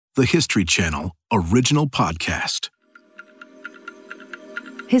the History Channel original podcast.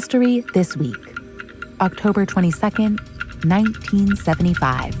 History This Week, October 22nd,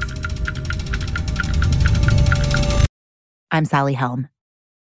 1975. I'm Sally Helm.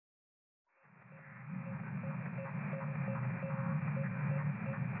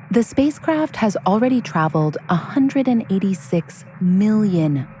 The spacecraft has already traveled 186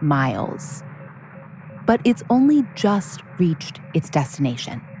 million miles, but it's only just reached its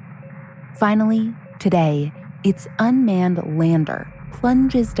destination. Finally, today, its unmanned lander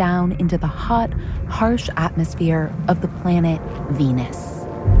plunges down into the hot, harsh atmosphere of the planet Venus.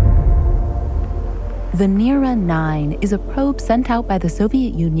 Venera 9 is a probe sent out by the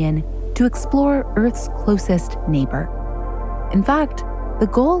Soviet Union to explore Earth's closest neighbor. In fact, the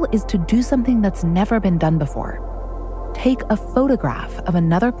goal is to do something that's never been done before. Take a photograph of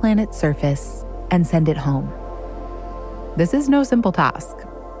another planet's surface and send it home. This is no simple task.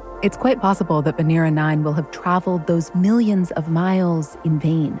 It's quite possible that Venera 9 will have traveled those millions of miles in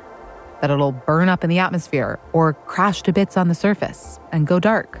vain, that it'll burn up in the atmosphere or crash to bits on the surface and go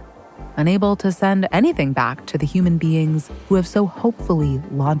dark, unable to send anything back to the human beings who have so hopefully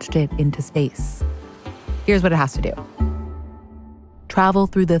launched it into space. Here's what it has to do. Travel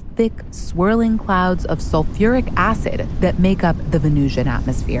through the thick, swirling clouds of sulfuric acid that make up the Venusian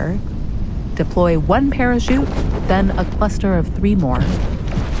atmosphere, deploy one parachute, then a cluster of 3 more,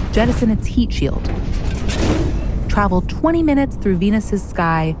 jettison its heat shield, travel 20 minutes through Venus's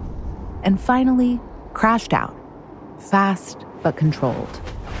sky, and finally crash down, fast but controlled.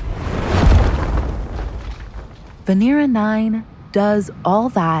 Venera 9 does all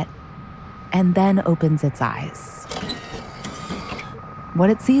that and then opens its eyes. What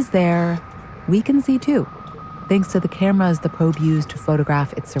it sees there, we can see too, thanks to the cameras the probe used to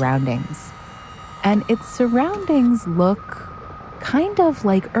photograph its surroundings. And its surroundings look kind of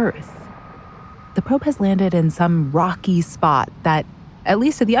like Earth. The probe has landed in some rocky spot that, at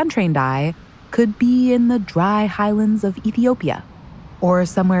least to the untrained eye, could be in the dry highlands of Ethiopia or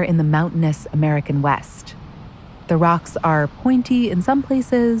somewhere in the mountainous American West. The rocks are pointy in some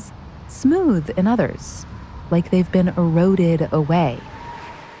places, smooth in others, like they've been eroded away.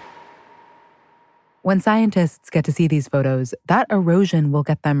 When scientists get to see these photos, that erosion will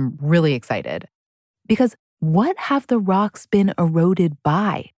get them really excited. Because what have the rocks been eroded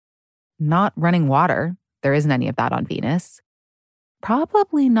by? Not running water. There isn't any of that on Venus.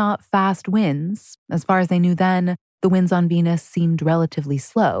 Probably not fast winds. As far as they knew then, the winds on Venus seemed relatively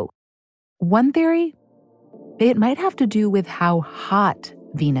slow. One theory? It might have to do with how hot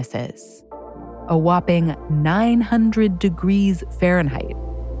Venus is. A whopping 900 degrees Fahrenheit.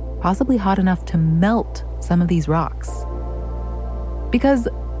 Possibly hot enough to melt some of these rocks. Because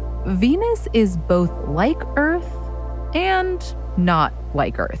Venus is both like Earth and not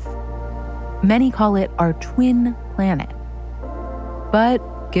like Earth. Many call it our twin planet. But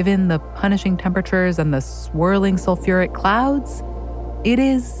given the punishing temperatures and the swirling sulfuric clouds, it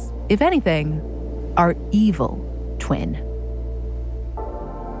is, if anything, our evil twin.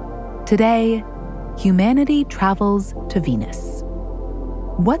 Today, humanity travels to Venus.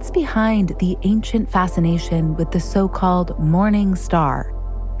 What's behind the ancient fascination with the so-called morning star,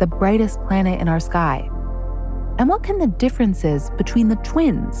 the brightest planet in our sky? And what can the differences between the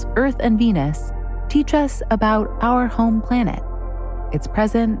twins, Earth and Venus, teach us about our home planet, its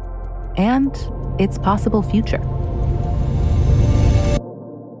present, and its possible future?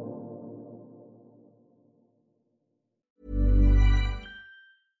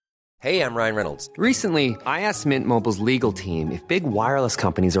 Hey, I'm Ryan Reynolds. Recently, I asked Mint Mobile's legal team if big wireless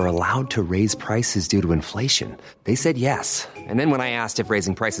companies are allowed to raise prices due to inflation. They said yes. And then when I asked if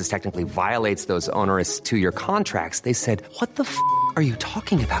raising prices technically violates those onerous 2-year contracts, they said, "What the f*** are you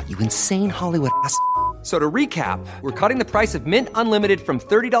talking about, you insane Hollywood ass?" So to recap, we're cutting the price of Mint Unlimited from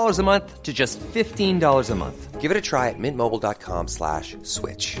 $30 a month to just $15 a month. Give it a try at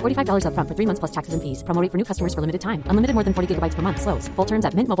mintmobile.com/switch. $45 up front for 3 months plus taxes and fees. Promo rate for new customers for limited time. Unlimited more than 40 gigabytes per month. Slows full terms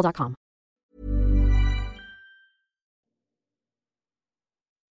at mintmobile.com.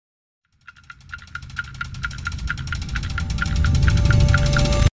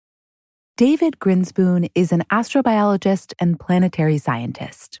 David Grinspoon is an astrobiologist and planetary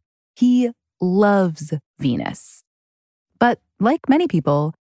scientist. He loves Venus. But like many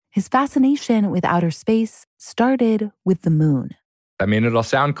people, his fascination with outer space started with the moon. I mean, it'll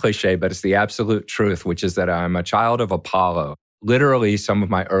sound cliche, but it's the absolute truth, which is that I'm a child of Apollo. Literally, some of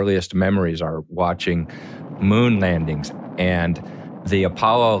my earliest memories are watching moon landings. And the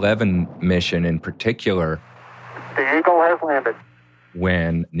Apollo 11 mission in particular, The Eagle has landed.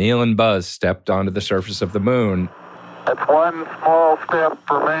 when Neil and Buzz stepped onto the surface of the moon, It's one small step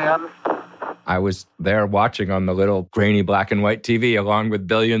for man. I was there watching on the little grainy black and white TV along with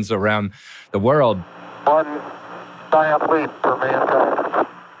billions around the world. One giant leap for mankind.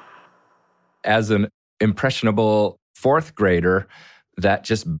 As an impressionable fourth grader, that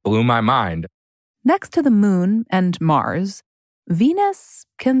just blew my mind. Next to the moon and Mars, Venus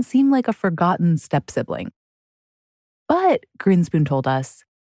can seem like a forgotten step-sibling. But, Grinspoon told us,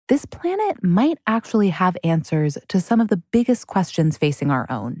 this planet might actually have answers to some of the biggest questions facing our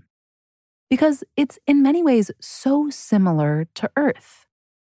own. Because it's in many ways so similar to Earth.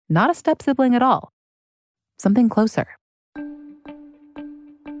 Not a step-sibling at all. Something closer.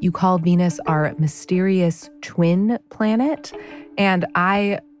 You call Venus our mysterious twin planet, and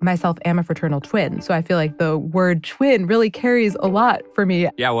I myself am a fraternal twin, so I feel like the word twin really carries a lot for me.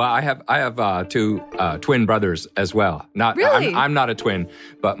 Yeah, well, I have two twin brothers as well. Really? I'm not a twin,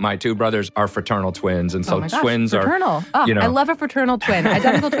 but my two brothers are fraternal twins, and so twins fraternal. are. I love a fraternal twin.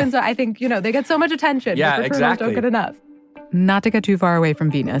 Identical twins, I think, they get so much attention. Yeah, but exactly. Don't get enough. Not to get too far away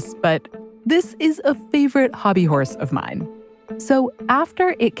from Venus, but this is a favorite hobby horse of mine. So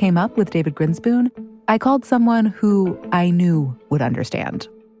after it came up with David Grinspoon, I called someone who I knew would understand.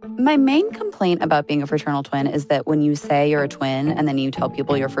 My main complaint about being a fraternal twin is that when you say you're a twin and then you tell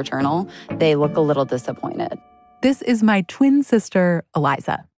people you're fraternal, they look a little disappointed. This is my twin sister,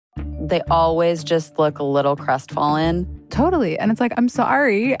 Eliza. They always just look a little crestfallen. Totally. And it's like, I'm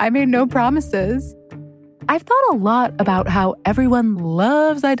sorry, I made no promises. I've thought a lot about how everyone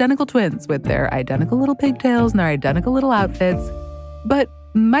loves identical twins with their identical little pigtails and their identical little outfits. But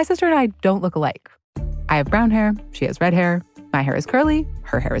my sister and I don't look alike. I have brown hair, she has red hair, my hair is curly,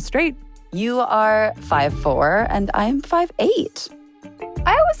 her hair is straight. You are 5'4", and I'm 5'8".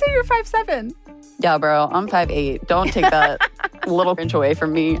 I always say you're 5'7". Yeah, bro, I'm 5'8". Don't take that little inch away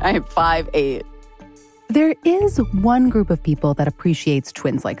from me. I am 5'8". There is one group of people that appreciates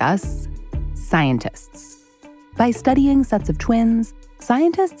twins like us, scientists. By studying sets of twins,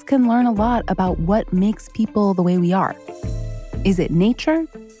 scientists can learn a lot about what makes people the way we are. Is it nature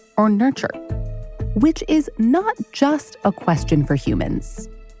or nurture? Which is not just a question for humans.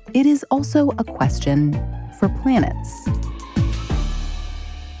 It is also a question for planets.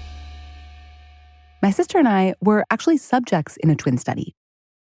 My sister and I were actually subjects in a twin study.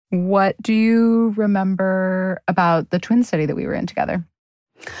 What do you remember about the twin study that we were in together?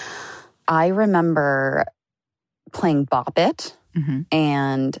 I remember playing Bop It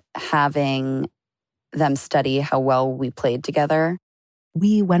and having them study how well we played together.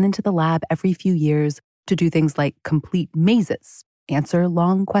 We went into the lab every few years to do things like complete mazes, answer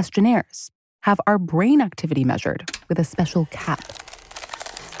long questionnaires, have our brain activity measured with a special cap.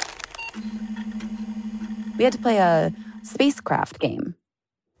 We had to play a spacecraft game.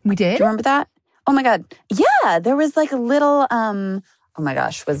 We did? Do you remember that? Oh my God. Yeah, there was like a little, oh my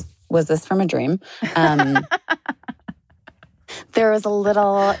gosh, was this from a dream? There was a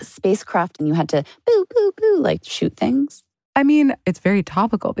little spacecraft and you had to boo, boo, boo, like shoot things. I mean, it's very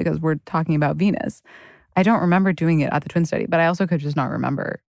topical because we're talking about Venus. I don't remember doing it at the twin study, but I also could just not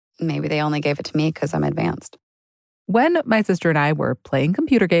remember. Maybe they only gave it to me because I'm advanced. When my sister and I were playing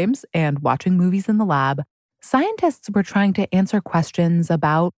computer games and watching movies in the lab, scientists were trying to answer questions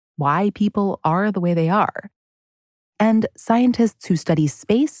about why people are the way they are. And scientists who study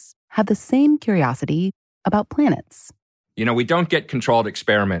space have the same curiosity about planets. We don't get controlled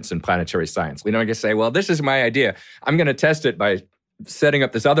experiments in planetary science. We don't just say, well, this is my idea. I'm going to test it by setting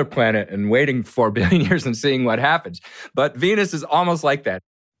up this other planet and waiting 4 billion years and seeing what happens. But Venus is almost like that.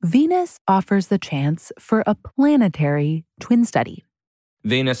 Venus offers the chance for a planetary twin study.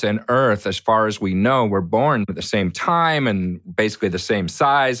 Venus and Earth, as far as we know, were born at the same time and basically the same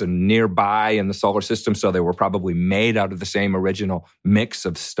size and nearby in the solar system, so they were probably made out of the same original mix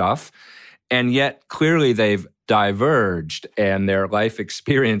of stuff. And yet, clearly, they've diverged, and their life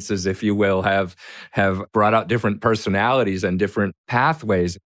experiences, if you will, have brought out different personalities and different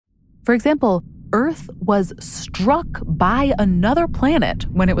pathways. For example, Earth was struck by another planet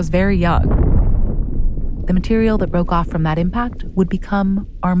when it was very young. The material that broke off from that impact would become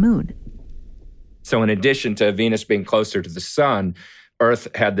our moon. So in addition to Venus being closer to the sun, Earth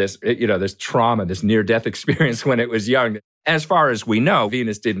had this, this trauma, this near-death experience when it was young. As far as we know,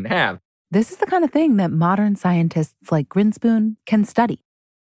 Venus didn't have. This is the kind of thing that modern scientists like Grinspoon can study.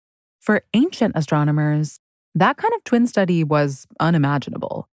 For ancient astronomers, that kind of twin study was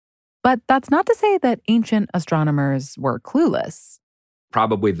unimaginable. But that's not to say that ancient astronomers were clueless.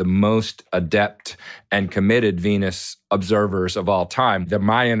 Probably the most adept and committed Venus observers of all time, the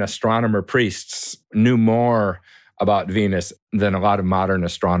Mayan astronomer priests, knew more about Venus than a lot of modern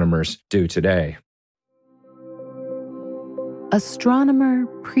astronomers do today. astronomer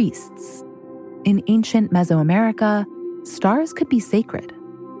priests. In ancient Mesoamerica, stars could be sacred.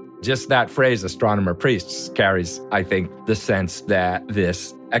 Just that phrase, astronomer priests, carries, I think, the sense that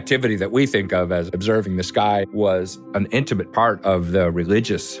this activity that we think of as observing the sky was an intimate part of the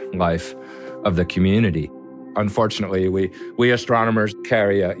religious life of the community. Unfortunately, we astronomers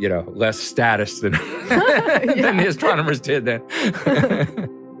carry less status than, than the astronomers did then.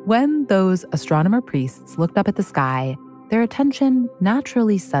 When those astronomer priests looked up at the sky, their attention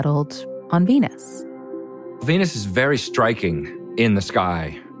naturally settled on Venus. Venus is very striking in the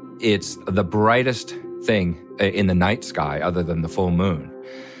sky. It's the brightest thing in the night sky other than the full moon.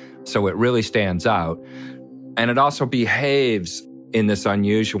 So it really stands out. And it also behaves in this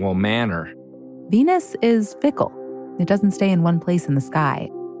unusual manner. Venus is fickle. It doesn't stay in one place in the sky.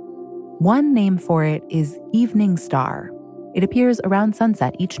 One name for it is evening star. It appears around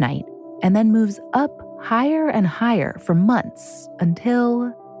sunset each night and then moves up higher and higher for months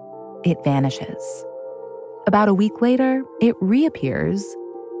until it vanishes. About a week later, it reappears,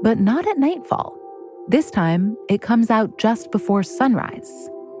 but not at nightfall. This time, it comes out just before sunrise.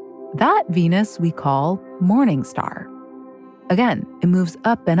 That Venus we call morning star. Again, it moves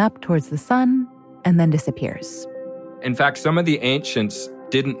up and up towards the sun and then disappears. In fact, some of the ancients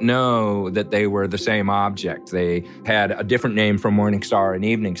didn't know that they were the same object. They had a different name for morning star and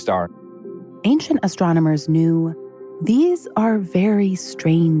evening star. Ancient astronomers knew these are very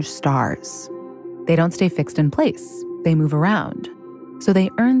strange stars. They don't stay fixed in place. They move around. So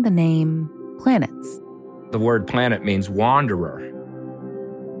they earned the name planets. The word planet means wanderer.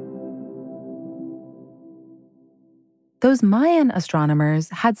 Those Mayan astronomers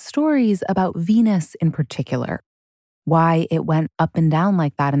had stories about Venus in particular. Why it went up and down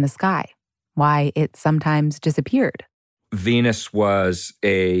like that in the sky. Why it sometimes disappeared. Venus was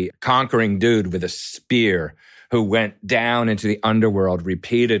a conquering dude with a spear who went down into the underworld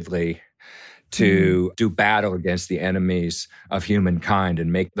repeatedly to do battle against the enemies of humankind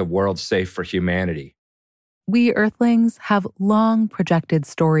and make the world safe for humanity. We Earthlings have long projected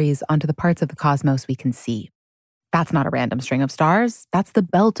stories onto the parts of the cosmos we can see. That's not a random string of stars. That's the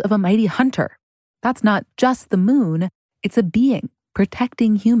belt of a mighty hunter. That's not just the moon. It's a being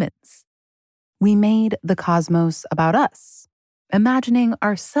protecting humans. We made the cosmos about us, imagining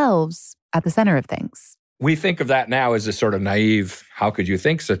ourselves at the center of things. We think of that now as a sort of naive, how could you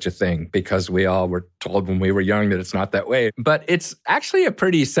think such a thing? Because we all were told when we were young that it's not that way. But it's actually a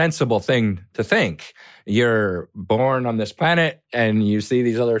pretty sensible thing to think. You're born on this planet and you see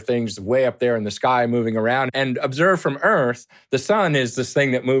these other things way up there in the sky moving around. And observe from Earth, the sun is this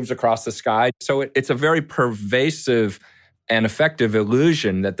thing that moves across the sky. So it's a very pervasive and effective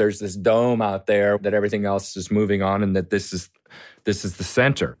illusion that there's this dome out there, that everything else is moving on, and that this is the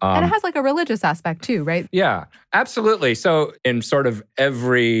center. And it has like a religious aspect too, right? Yeah, absolutely. So in sort of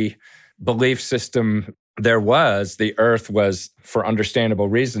every belief system there was, the Earth was, for understandable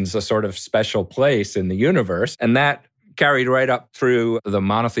reasons, a sort of special place in the universe. And that carried right up through the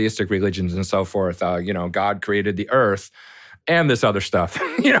monotheistic religions and so forth. God created the Earth and this other stuff,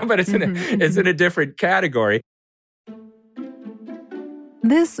 but it's in a different category.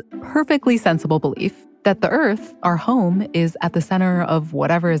 This perfectly sensible belief that the Earth, our home, is at the center of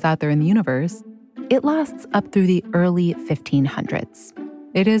whatever is out there in the universe, it lasts up through the early 1500s.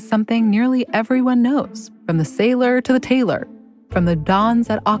 It is something nearly everyone knows, from the sailor to the tailor, from the dons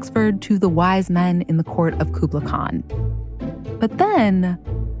at Oxford to the wise men in the court of Kublai Khan. But then,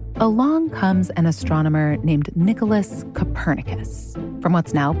 along comes an astronomer named Nicholas Copernicus, from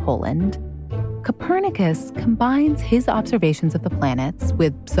what's now Poland. Copernicus combines his observations of the planets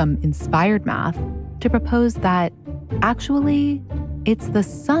with some inspired math to propose that, actually, it's the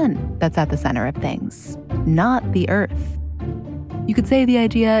sun that's at the center of things, not the Earth. You could say the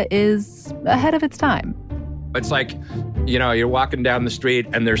idea is ahead of its time. It's like, you're walking down the street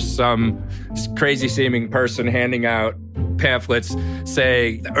and there's some crazy-seeming person handing out pamphlets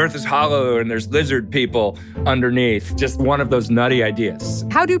saying the Earth is hollow and there's lizard people underneath. Just one of those nutty ideas.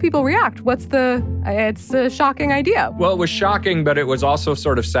 How do people react? It's a shocking idea. Well, it was shocking, but it was also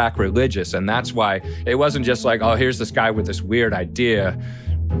sort of sacrilegious. And that's why it wasn't just like, oh, here's this guy with this weird idea.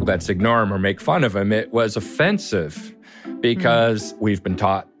 Let's ignore him or make fun of him. It was offensive because we've been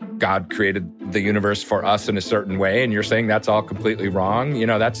taught God created the universe for us in a certain way, and you're saying that's all completely wrong.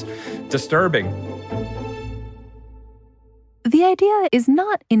 That's disturbing. The idea is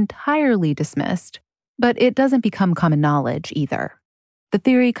not entirely dismissed, but it doesn't become common knowledge either. The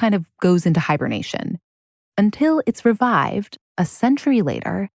theory kind of goes into hibernation until it's revived a century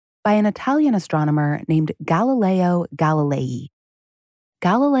later by an Italian astronomer named Galileo Galilei.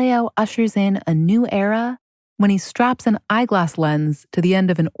 Galileo ushers in a new era when he straps an eyeglass lens to the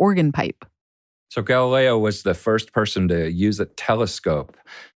end of an organ pipe. So Galileo was the first person to use a telescope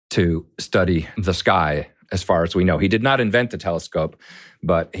to study the sky, as far as we know. He did not invent the telescope,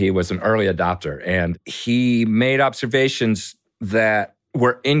 but he was an early adopter. And he made observations that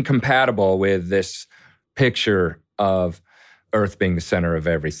were incompatible with this picture of Earth being the center of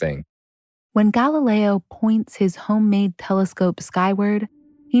everything. When Galileo points his homemade telescope skyward,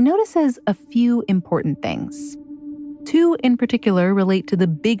 he notices a few important things. 2 in particular relate to the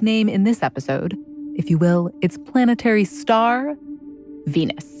big name in this episode, if you will, its planetary star,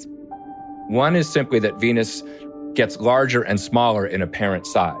 Venus. One is simply that Venus gets larger and smaller in apparent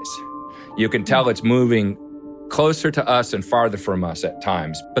size. You can tell it's moving closer to us and farther from us at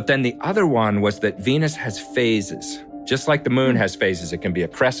times. But then the other one was that Venus has phases. Just like the moon has phases, it can be a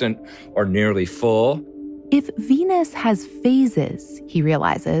crescent or nearly full. If Venus has phases, he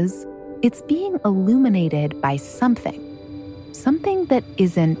realizes, it's being illuminated by something that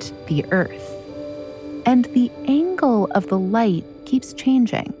isn't the Earth. And the angle of the light keeps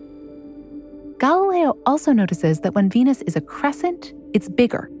changing. Galileo also notices that when Venus is a crescent, it's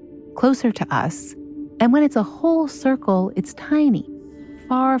bigger, closer to us. And when it's a whole circle, it's tiny,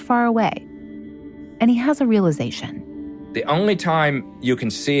 far, far away. And he has a realization. The only time you can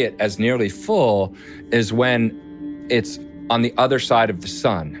see it as nearly full is when it's on the other side of the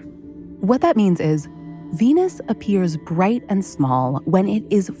sun. What that means is Venus appears bright and small when it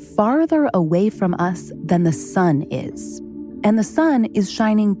is farther away from us than the sun is. And the sun is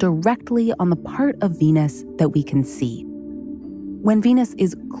shining directly on the part of Venus that we can see. When Venus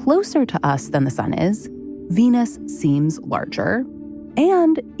is closer to us than the sun is, Venus seems larger,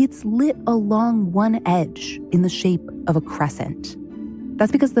 and it's lit along one edge in the shape of a crescent.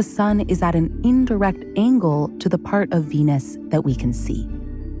 That's because the sun is at an indirect angle to the part of Venus that we can see.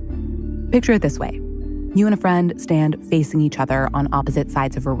 Picture it this way. You and a friend stand facing each other on opposite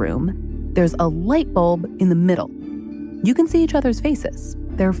sides of a room. There's a light bulb in the middle. You can see each other's faces.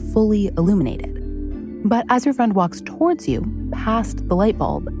 They're fully illuminated. But as your friend walks towards you, past the light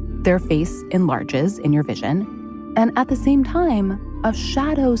bulb, their face enlarges in your vision, and at the same time, a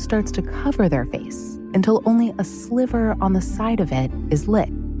shadow starts to cover their face until only a sliver on the side of it is lit.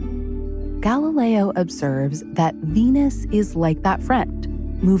 Galileo observes that Venus is like that friend,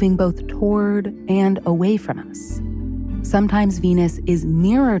 moving both toward and away from us. Sometimes Venus is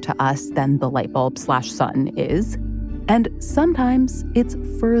nearer to us than the light bulb / sun is, and sometimes it's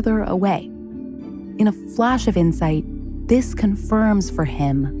further away. In a flash of insight, this confirms for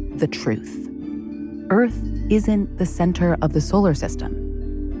him the truth. Earth isn't the center of the solar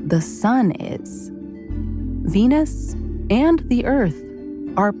system. The sun is. Venus and the Earth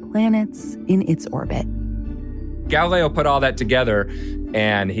are planets in its orbit. Galileo put all that together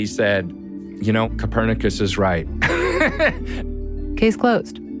and he said, Copernicus is right. Case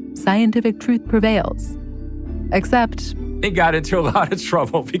closed. Scientific truth prevails. Except he got into a lot of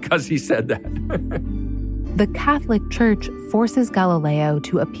trouble because he said that. The Catholic Church forces Galileo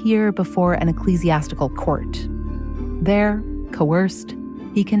to appear before an ecclesiastical court. There, coerced,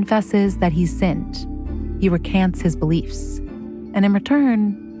 he confesses that he's sinned. He recants his beliefs. And in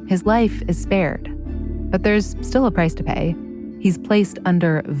return, his life is spared. But there's still a price to pay. He's placed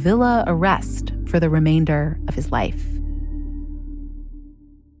under villa arrest for the remainder of his life.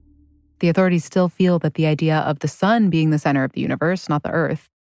 The authorities still feel that the idea of the sun being the center of the universe, not the Earth,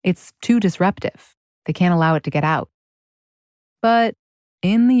 it's too disruptive. They can't allow it to get out. But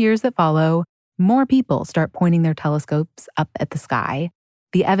in the years that follow, more people start pointing their telescopes up at the sky.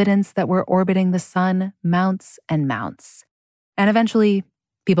 The evidence that we're orbiting the sun mounts and mounts. And eventually,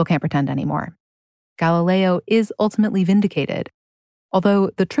 people can't pretend anymore. Galileo is ultimately vindicated, although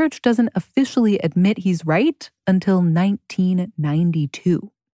the church doesn't officially admit he's right until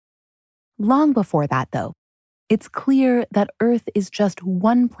 1992. Long before that, though, it's clear that Earth is just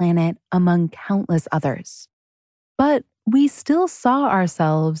one planet among countless others. But we still saw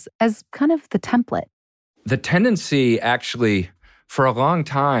ourselves as kind of the template. The tendency, actually, for a long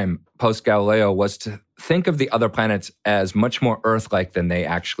time, post-Galileo, was to think of the other planets as much more Earth-like than they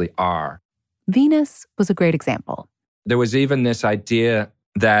actually are. Venus was a great example. There was even this idea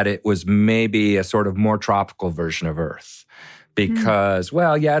that it was maybe a sort of more tropical version of Earth. Because,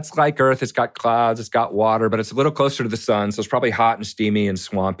 it's like Earth. It's got clouds, it's got water, but it's a little closer to the sun, so it's probably hot and steamy and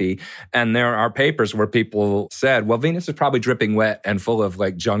swampy. And there are papers where people said, Venus is probably dripping wet and full of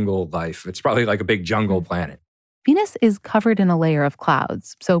jungle life. It's probably like a big jungle planet. Venus is covered in a layer of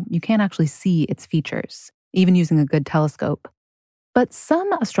clouds, so you can't actually see its features, even using a good telescope. But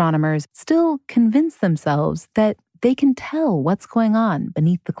some astronomers still convince themselves that they can tell what's going on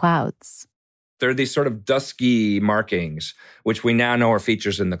beneath the clouds. They're these sort of dusky markings, which we now know are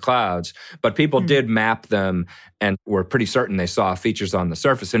features in the clouds. But people did map them and were pretty certain they saw features on the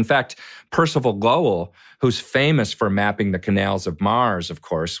surface. In fact, Percival Lowell, who's famous for mapping the canals of Mars, of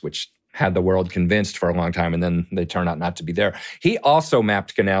course, which had the world convinced for a long time, and then they turned out not to be there. He also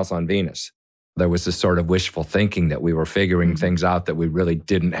mapped canals on Venus. There was this sort of wishful thinking that we were figuring things out that we really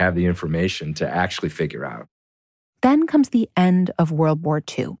didn't have the information to actually figure out. Then comes the end of World War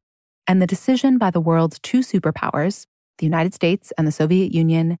II, and the decision by the world's two superpowers, the United States and the Soviet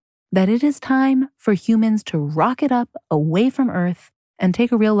Union, that it is time for humans to rocket up away from Earth and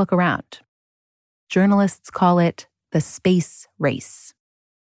take a real look around. Journalists call it the space race.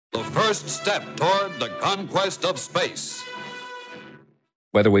 The first step toward the conquest of space.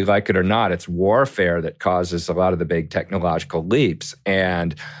 Whether we like it or not, it's warfare that causes a lot of the big technological leaps.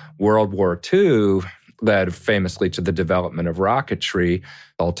 And World War II led famously to the development of rocketry,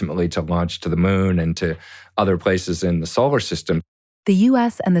 ultimately to launch to the moon and to other places in the solar system. The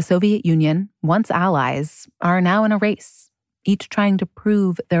US and the Soviet Union, once allies, are now in a race, each trying to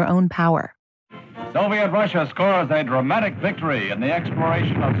prove their own power. Soviet Russia scores a dramatic victory in the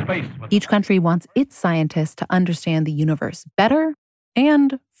exploration of space. Each country wants its scientists to understand the universe better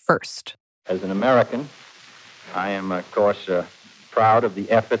and first. As an American, I am, of course, proud of the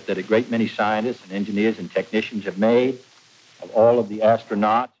effort that a great many scientists and engineers and technicians have made, of all of the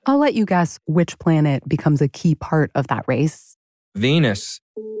astronauts. I'll let you guess which planet becomes a key part of that race. Venus.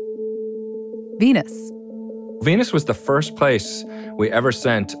 Venus was the first place we ever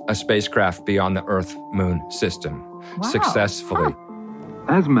sent a spacecraft beyond the Earth-Moon system successfully.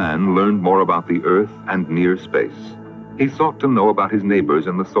 As man learned more about the Earth and near space, he sought to know about his neighbors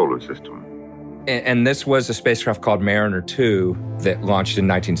in the solar system. And this was a spacecraft called Mariner 2 that launched in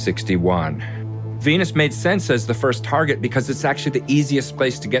 1961. Venus made sense as the first target because it's actually the easiest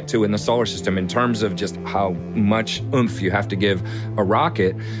place to get to in the solar system in terms of just how much oomph you have to give a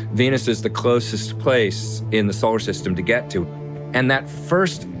rocket. Venus is the closest place in the solar system to get to. And that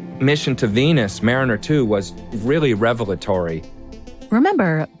first mission to Venus, Mariner 2, was really revelatory.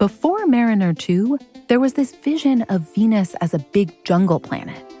 Remember, before Mariner 2, there was this vision of Venus as a big jungle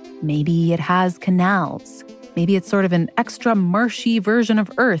planet. Maybe it has canals. Maybe it's sort of an extra marshy version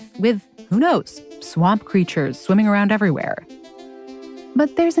of Earth with, who knows, swamp creatures swimming around everywhere.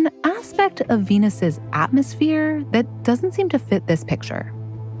 But there's an aspect of Venus's atmosphere that doesn't seem to fit this picture.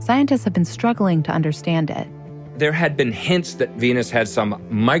 Scientists have been struggling to understand it. There had been hints that Venus had some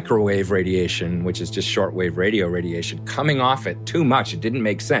microwave radiation, which is just shortwave radio radiation, coming off it too much. It didn't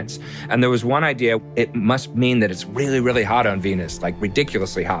make sense. And there was one idea, it must mean that it's really, really hot on Venus, like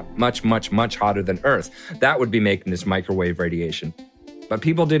ridiculously hot, much, much, much hotter than Earth. That would be making this microwave radiation. But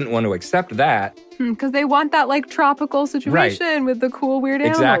people didn't want to accept that. Because they want that like tropical situation with the cool, weird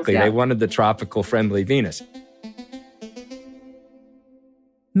animals. Exactly. Yeah. They wanted the tropical, friendly Venus.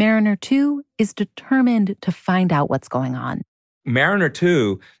 Mariner 2 is determined to find out what's going on. Mariner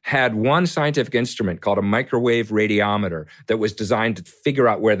 2 had one scientific instrument called a microwave radiometer that was designed to figure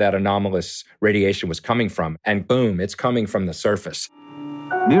out where that anomalous radiation was coming from. And boom, it's coming from the surface.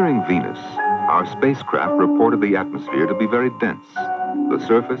 Nearing Venus, our spacecraft reported the atmosphere to be very dense, the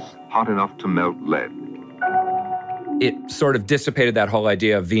surface hot enough to melt lead. It sort of dissipated that whole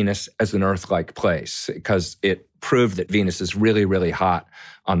idea of Venus as an Earth-like place because it proved that Venus is really, really hot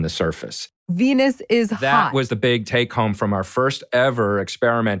on the surface. Venus is hot. That was the big take-home from our first ever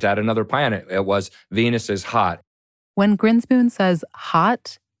experiment at another planet. It was Venus is hot. When Grinspoon says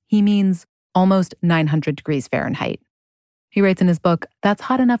hot, he means almost 900 degrees Fahrenheit. He writes in his book, that's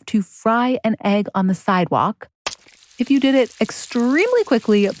hot enough to fry an egg on the sidewalk if you did it extremely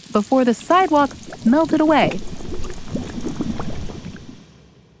quickly before the sidewalk melted away.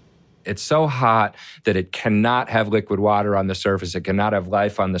 It's so hot that it cannot have liquid water on the surface. It cannot have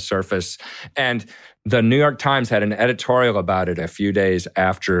life on the surface. And the New York Times had an editorial about it a few days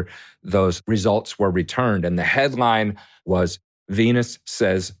after those results were returned. And the headline was, Venus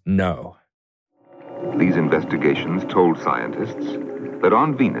says no. These investigations told scientists that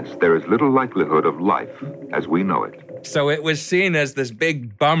on Venus there is little likelihood of life as we know it. So it was seen as this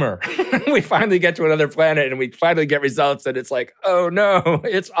big bummer. We finally get to another planet and we finally get results and it's like, oh no,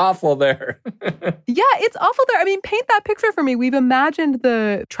 it's awful there. Yeah, it's awful there. I mean, paint that picture for me. We've imagined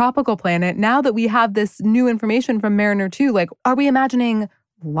the tropical planet. Now that we have this new information from Mariner 2, like, are we imagining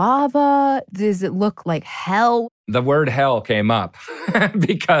lava? Does it look like hell? The word hell came up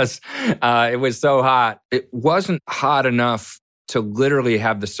because it was so hot. It wasn't hot enough to literally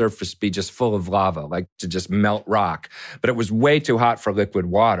have the surface be just full of lava, like to just melt rock. But it was way too hot for liquid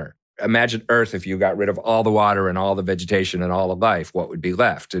water. Imagine Earth if you got rid of all the water and all the vegetation and all the life, what would be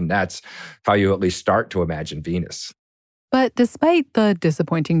left? And that's how you at least start to imagine Venus. But despite the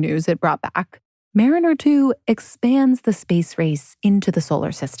disappointing news it brought back, Mariner 2 expands the space race into the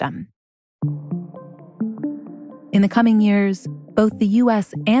solar system. In the coming years, both the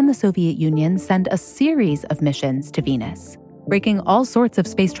US and the Soviet Union send a series of missions to Venus, breaking all sorts of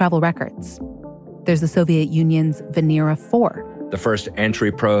space travel records. There's the Soviet Union's Venera 4. The first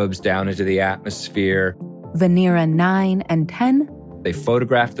entry probes down into the atmosphere. Venera 9 and 10. They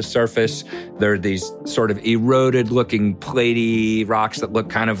photographed the surface. There are these sort of eroded-looking platey rocks that look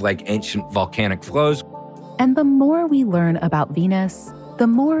kind of like ancient volcanic flows. And the more we learn about Venus, the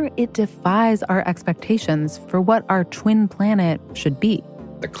more it defies our expectations for what our twin planet should be.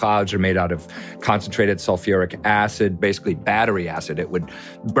 The clouds are made out of concentrated sulfuric acid, basically battery acid. It would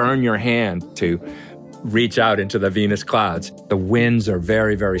burn your hand to reach out into the Venus clouds. The winds are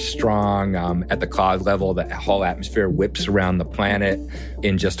very, very strong. At the cloud level, the whole atmosphere whips around the planet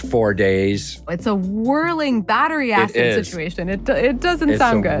in just 4 days. It's a whirling battery acid situation. It doesn't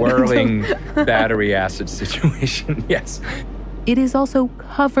sound good. It's a whirling battery acid situation, yes. It is also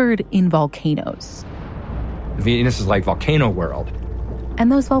covered in volcanoes. Venus is like volcano world.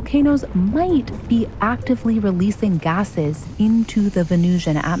 And those volcanoes might be actively releasing gases into the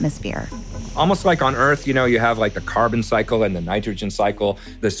Venusian atmosphere. Almost like on Earth, you have like the carbon cycle and the nitrogen cycle,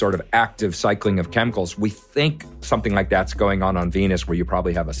 this sort of active cycling of chemicals. We think something like that's going on Venus, where you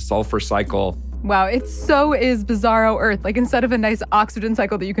probably have a sulfur cycle. Wow, it so is bizarro Earth. Like, instead of a nice oxygen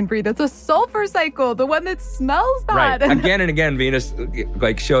cycle that you can breathe, it's a sulfur cycle, the one that smells bad. Right. Again and again, Venus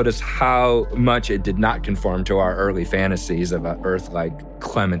showed us how much it did not conform to our early fantasies of an Earth-like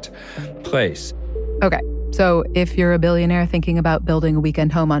clement place. Okay, so if you're a billionaire thinking about building a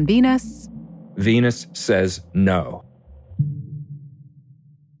weekend home on Venus, Venus says no.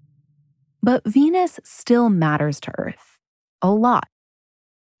 But Venus still matters to Earth. A lot.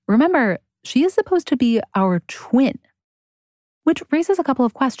 Remember, she is supposed to be our twin, which raises a couple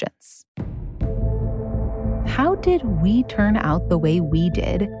of questions. How did we turn out the way we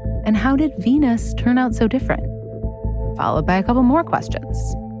did, and how did Venus turn out so different? Followed by a couple more questions.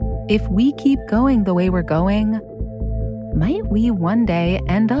 If we keep going the way we're going, might we one day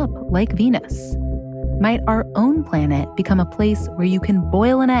end up like Venus? Might our own planet become a place where you can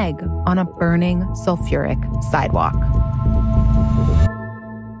boil an egg on a burning sulfuric sidewalk?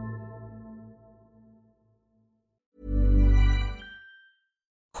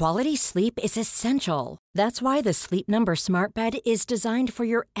 Quality sleep is essential. That's why the Sleep Number Smart Bed is designed for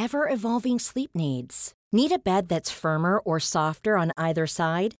your ever-evolving sleep needs. Need a bed that's firmer or softer on either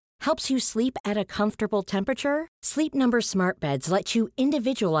side? Helps you sleep at a comfortable temperature? Sleep Number Smart Beds let you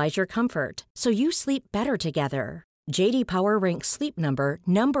individualize your comfort, so you sleep better together. J.D. Power ranks Sleep Number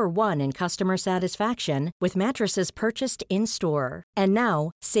number 1 in customer satisfaction with mattresses purchased in-store. And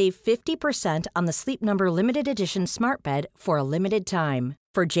now, save 50% on the Sleep Number Limited Edition Smart Bed for a limited time.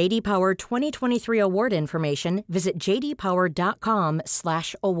 For J.D. Power 2023 award information, visit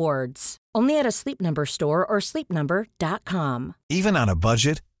jdpower.com/awards. Only at a Sleep Number store or sleepnumber.com. Even on a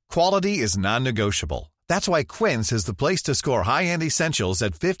budget, quality is non-negotiable. That's why Quince is the place to score high-end essentials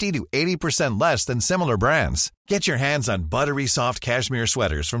at 50 to 80% less than similar brands. Get your hands on buttery soft cashmere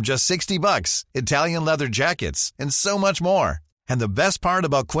sweaters from just $60, Italian leather jackets, and so much more. And the best part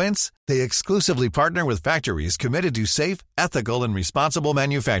about Quince, they exclusively partner with factories committed to safe, ethical, and responsible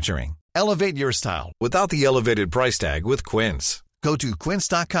manufacturing. Elevate your style without the elevated price tag with Quince. Go to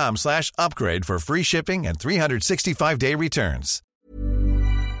quince.com/upgrade for free shipping and 365-day returns.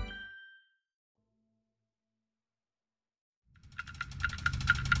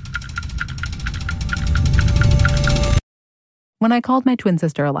 When I called my twin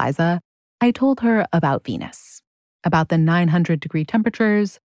sister Eliza, I told her about Venus, about the 900-degree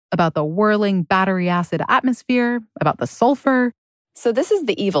temperatures, about the whirling battery acid atmosphere, about the sulfur. So this is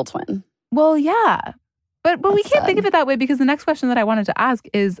the evil twin. Well, yeah. But we can't think of it that way, because the next question that I wanted to ask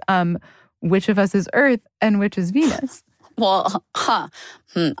is, which of us is Earth and which is Venus? Well,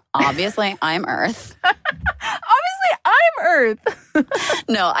 obviously I'm Earth. Obviously I'm Earth.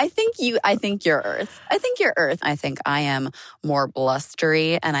 No, I think you're Earth. I think you're Earth. I think I am more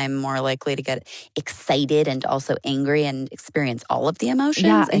blustery, and I'm more likely to get excited and also angry and experience all of the emotions.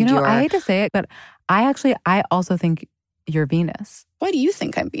 Yeah, and I hate to say it, but I also think you're Venus. Why do you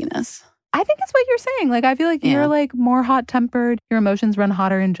think I'm Venus? I think it's what you're saying. Like, I feel like you're like more hot-tempered. Your emotions run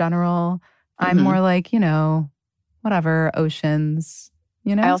hotter in general. I'm more like, whatever, oceans,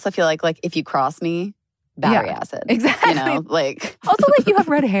 I also feel like if you cross me, battery acid. Exactly. Also, you have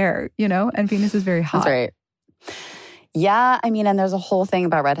red hair, and Venus is very hot. That's right. Yeah, I mean, and there's a whole thing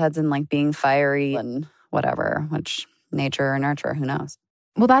about redheads and like being fiery and whatever, which nature or nurture, who knows?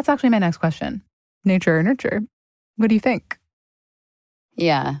 Well, that's actually my next question. Nature or nurture? What do you think?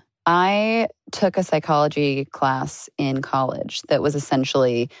 Yeah, I took a psychology class in college that was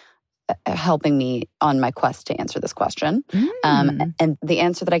essentially helping me on my quest to answer this question. And the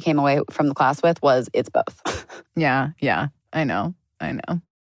answer that I came away from the class with was, it's both. Yeah, I know.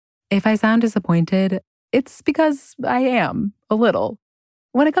 If I sound disappointed, it's because I am, a little.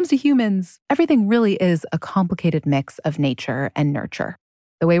 When it comes to humans, everything really is a complicated mix of nature and nurture.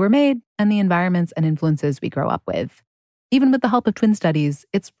 The way we're made and the environments and influences we grow up with. Even with the help of twin studies,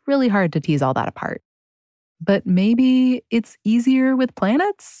 it's really hard to tease all that apart. But maybe it's easier with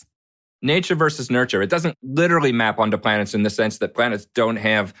planets? Nature versus nurture. It doesn't literally map onto planets in the sense that planets don't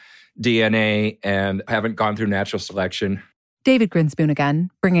have DNA and haven't gone through natural selection. David Grinspoon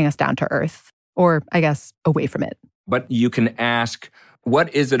again, bringing us down to Earth. Or, I guess, away from it. But you can ask,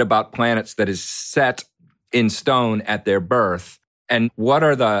 what is it about planets that is set in stone at their birth? And what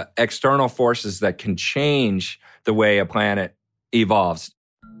are the external forces that can change the way a planet evolves?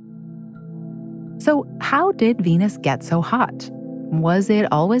 So how did Venus get so hot? Was it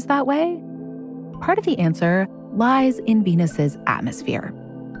always that way? Part of the answer lies in Venus's atmosphere.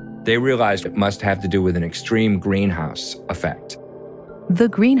 They realized it must have to do with an extreme greenhouse effect. The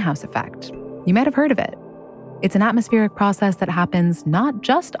greenhouse effect. You might have heard of it. It's an atmospheric process that happens not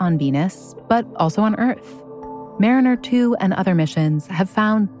just on Venus, but also on Earth. Mariner 2 and other missions have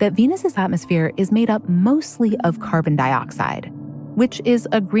found that Venus's atmosphere is made up mostly of carbon dioxide, which is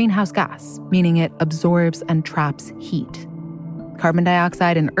a greenhouse gas, meaning it absorbs and traps heat. Carbon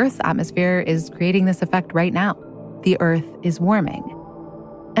dioxide in Earth's atmosphere is creating this effect right now. The Earth is warming.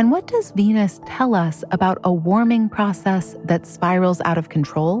 And what does Venus tell us about a warming process that spirals out of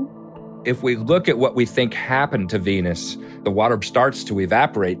control? If we look at what we think happened to Venus, the water starts to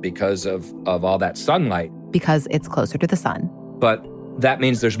evaporate because of all that sunlight. Because it's closer to the sun. But that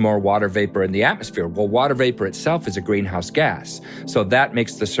means there's more water vapor in the atmosphere. Well, water vapor itself is a greenhouse gas. So that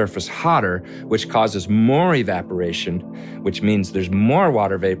makes the surface hotter, which causes more evaporation, which means there's more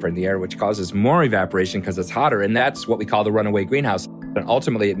water vapor in the air, which causes more evaporation because it's hotter. And that's what we call the runaway greenhouse. And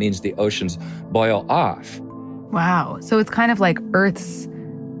ultimately, it means the oceans boil off. Wow. So it's kind of like Earth's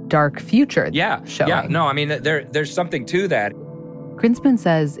dark future. Yeah. No, I mean, there's something to that. Grinspoon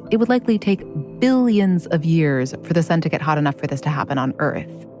says it would likely take billions of years for the sun to get hot enough for this to happen on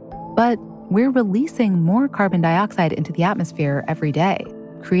Earth. But we're releasing more carbon dioxide into the atmosphere every day,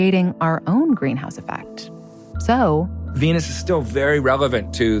 creating our own greenhouse effect. So Venus is still very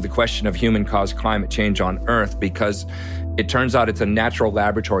relevant to the question of human-caused climate change on Earth because it turns out it's a natural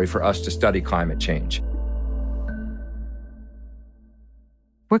laboratory for us to study climate change.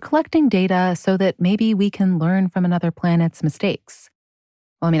 We're collecting data so that maybe we can learn from another planet's mistakes.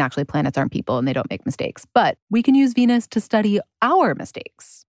 Well, I mean, actually, planets aren't people and they don't make mistakes, but we can use Venus to study our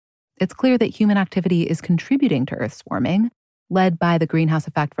mistakes. It's clear that human activity is contributing to Earth's warming, led by the greenhouse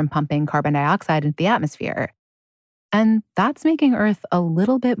effect from pumping carbon dioxide into the atmosphere. And that's making Earth a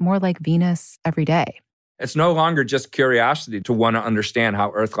little bit more like Venus every day. It's no longer just curiosity to want to understand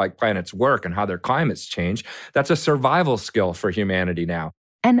how Earth-like planets work and how their climates change. That's a survival skill for humanity now.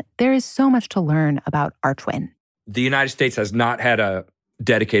 And there is so much to learn about our twin. The United States has not had a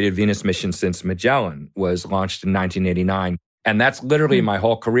dedicated Venus mission since Magellan was launched in 1989. And that's literally my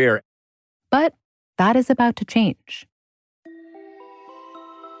whole career. But that is about to change.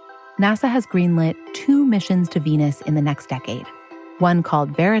 NASA has greenlit 2 missions to Venus in the next decade. One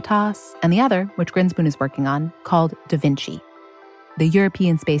called Veritas, and the other, which Grinspoon is working on, called Da Vinci. The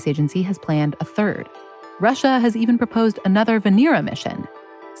European Space Agency has planned a third. Russia has even proposed another Venera mission.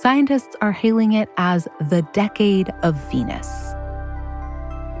 Scientists are hailing it as the Decade of Venus.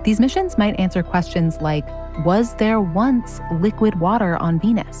 These missions might answer questions like, was there once liquid water on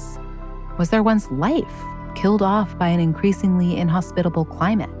Venus? Was there once life killed off by an increasingly inhospitable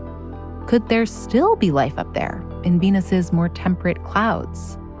climate? Could there still be life up there in Venus's more temperate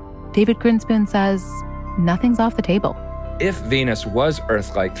clouds? David Grinspoon says nothing's off the table. If Venus was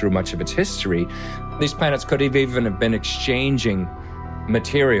Earth-like through much of its history, these planets could have even have been exchanging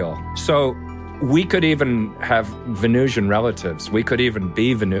material. So we could even have Venusian relatives. We could even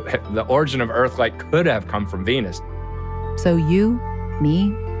be the origin of Earth-like could have come from Venus. So you,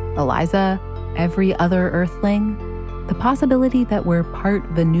 me, Eliza, every other Earthling, the possibility that we're part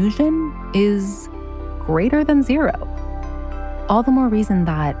Venusian is greater than 0. All the more reason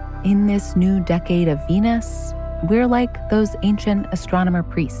that in this new decade of Venus, we're like those ancient astronomer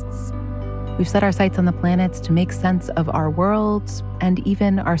priests. We've set our sights on the planets to make sense of our world and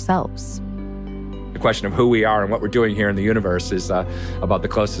even ourselves. question of who we are and what we're doing here in the universe is about the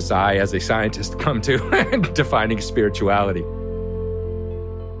closest I, as a scientist, come to defining spirituality.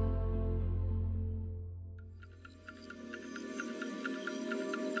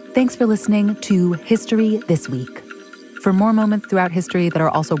 Thanks for listening to History This Week. For more moments throughout history that are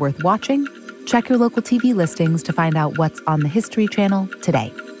also worth watching, check your local TV listings to find out what's on the History Channel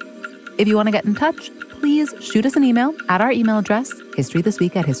today. If you want to get in touch, please shoot us an email at our email address,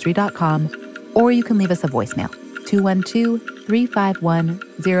 historythisweek@history.com, or you can leave us a voicemail,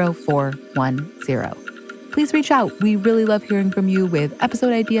 212-351-0410. Please reach out. We really love hearing from you with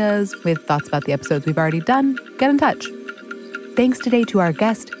episode ideas, with thoughts about the episodes we've already done. Get in touch. Thanks today to our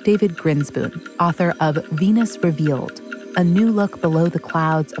guest, David Grinspoon, author of Venus Revealed, a new look below the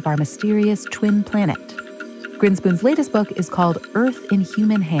clouds of our mysterious twin planet. Grinspoon's latest book is called Earth in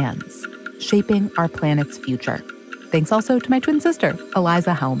Human Hands, Shaping Our Planet's Future. Thanks also to my twin sister,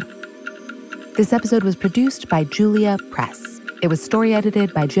 Eliza Helm. This episode was produced by Julia Press. It was story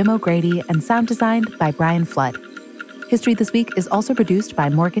edited by Jim O'Grady and sound designed by Brian Flood. History This Week is also produced by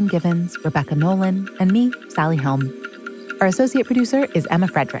Morgan Givens, Rebecca Nolan, and me, Sally Helm. Our associate producer is Emma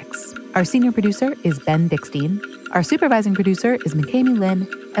Fredericks. Our senior producer is Ben Dickstein. Our supervising producer is McKamey Lynn.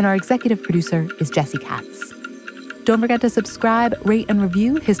 And our executive producer is Jesse Katz. Don't forget to subscribe, rate, and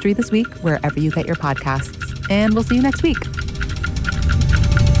review History This Week wherever you get your podcasts. And we'll see you next week.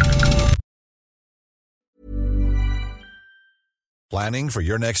 Planning for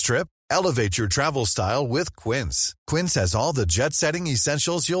your next trip? Elevate your travel style with Quince. Quince has all the jet-setting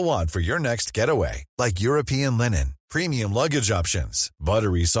essentials you'll want for your next getaway, like European linen, premium luggage options,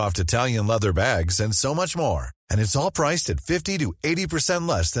 buttery soft Italian leather bags, and so much more. And it's all priced at 50 to 80%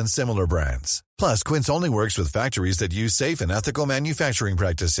 less than similar brands. Plus, Quince only works with factories that use safe and ethical manufacturing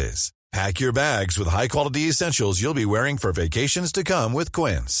practices. Pack your bags with high-quality essentials you'll be wearing for vacations to come with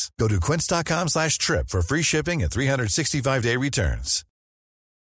Quince. Go to quince.com/trip for free shipping and 365-day returns.